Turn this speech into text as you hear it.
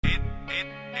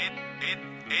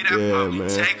Yeah,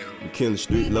 man. McKinley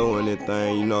St Lo and that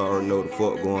thing, you know, I already know the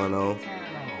fuck going on.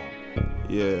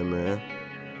 Yeah, man.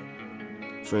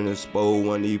 Finna expose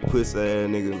one of these pussy ass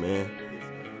niggas, man.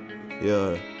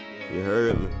 Yeah, you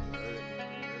heard me.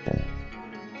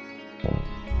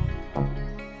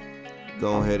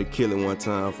 Go ahead and kill it one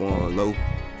time for him, low.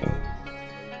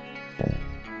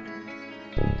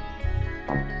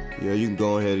 Yeah, you can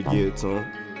go ahead and give it to him.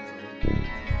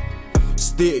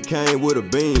 Stick came with a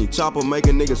beam, chopper make a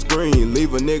nigga scream,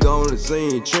 leave a nigga on the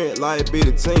scene, Trent like be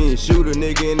the team, shoot a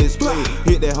nigga in his spleen,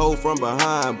 hit that hoe from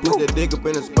behind, put that dick up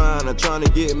in the spine, I'm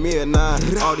tryna get me a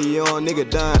 9, all the young nigga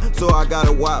dying, so I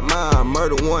gotta wipe mine,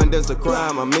 murder one, that's a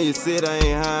crime, I mean you said I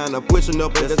ain't high, I'm pushing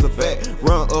up and that's a fact,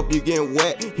 run up you getting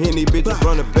whacked, hit these bitches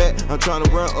from the back, I'm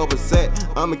tryna run up a sack,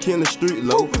 I'm McKinley St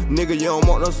Lo, nigga you don't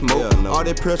want no smoke, all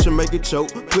that pressure make it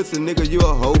choke, pussy nigga you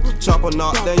a hoe, chopper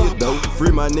knock down your dough,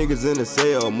 free my niggas in the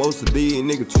cell, most of these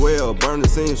niggas 12, burn the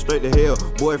scene straight to hell,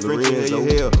 boyfriend you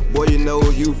hell, boy you know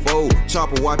you fold,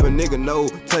 chopper wipe a nigga know,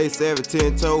 Tjsavage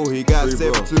 10 toe, he got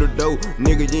 7 to the dough,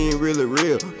 nigga you ain't really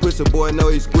real, pussy boy know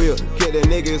he squeal, catch that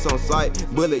nigga it's on sight,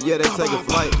 bullet yeah they take a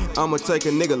flight, I'ma take a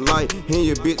nigga light, hit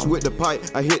your bitch with the pipe,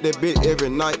 I hit that bitch every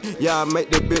night, yeah I make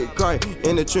that bitch cry,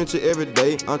 in the trenches every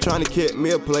day, I'm trying to catch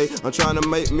me a play, I'm trying to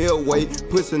make me a way,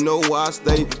 pussy know where I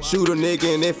stay, shoot a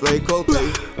nigga in that flake,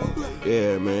 okay.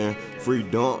 Yeah, man. Free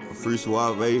Dunk, free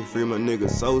Tjsavage, free my nigga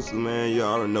Sosa, man. You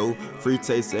already know. Free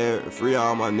Tjsavage, free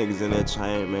all my niggas in that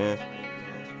chain, man.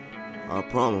 I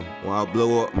promise. When I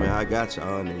blow up, man, I got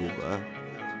y'all niggas,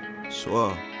 bro.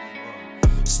 Sure.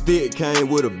 Stick came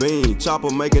with a beam, chopper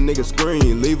make a nigga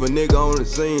scream, leave a nigga on the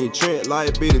scene, Trent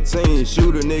like be the team,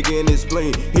 shoot a nigga in his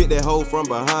spleen, hit that hoe from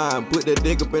behind, put that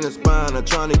dick up in the spine, I'm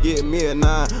tryna get me a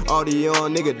 9, all the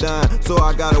young nigga dying, so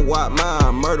I gotta wipe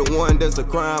mine, murder one that's a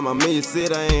crime, I mean you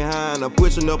said I ain't high, I'm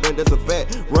pushing up and that's a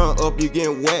fact, run up you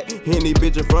getting whacked, hit these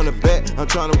bitches from the back, I'm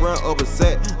tryna run up a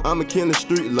sack, I'm McKinley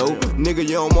St Lo, nigga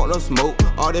you don't want no smoke,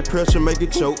 all that pressure make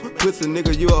it choke, pussy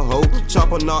nigga you a hoe,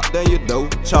 chopper knock down your dough,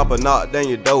 chopper knock down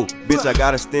your dough, bitch I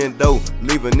gotta stand dough,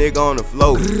 leave a nigga on the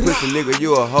floor, pussy nigga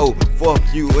you a hoe, fuck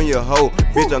you and your hoe,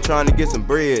 bitch I'm trying to get some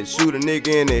bread, shoot a nigga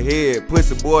in the head,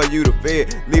 pussy boy you the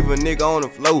fed, leave a nigga on the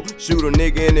floor, shoot a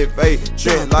nigga in the face,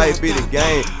 Trent life be the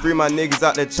game, free my niggas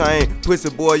out the chain, pussy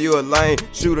boy you a lame,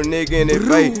 shoot a nigga in the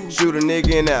face, shoot a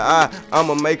nigga in the eye,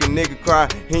 I'ma make a nigga cry,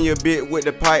 hit your bitch with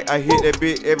the pipe, I hit that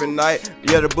bitch every night,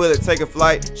 yeah the bullet take a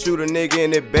flight, shoot a nigga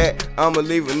in the back, I'ma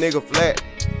leave a nigga flat.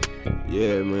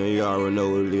 Yeah, man, you already know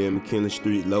what it is, McKinley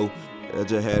St Lo. I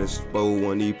just had to expose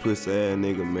one of these pussy ass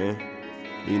niggas, man.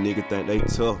 These niggas think they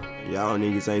tough. Y'all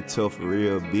niggas ain't tough for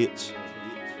real, bitch.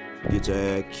 Get your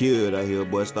ass killed out here,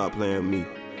 boy. Stop playing with me.